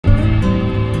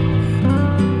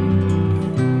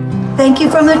Thank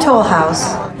you from the Toll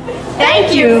House.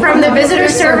 Thank you from the Visitor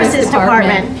Services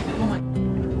Department.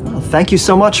 Thank you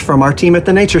so much from our team at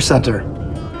the Nature Center.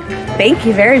 Thank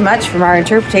you very much from our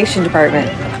Interpretation Department.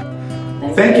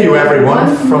 Thank you,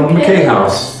 everyone, from the McKay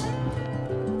House.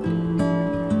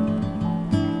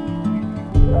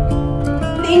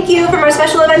 Thank you from our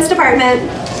Special Events Department.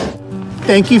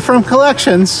 Thank you from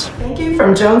Collections. Thank you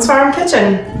from Jones Farm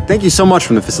Kitchen. Thank you so much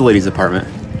from the Facilities Department.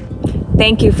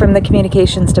 Thank you from the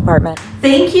Communications Department.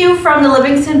 Thank you from the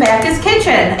Livingston Backus Kitchen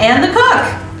and the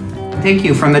cook. Thank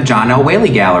you from the John L. Whaley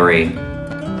Gallery.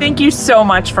 Thank you so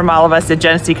much from all of us at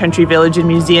Genesee Country Village and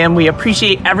Museum. We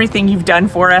appreciate everything you've done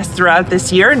for us throughout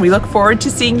this year, and we look forward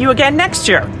to seeing you again next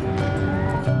year.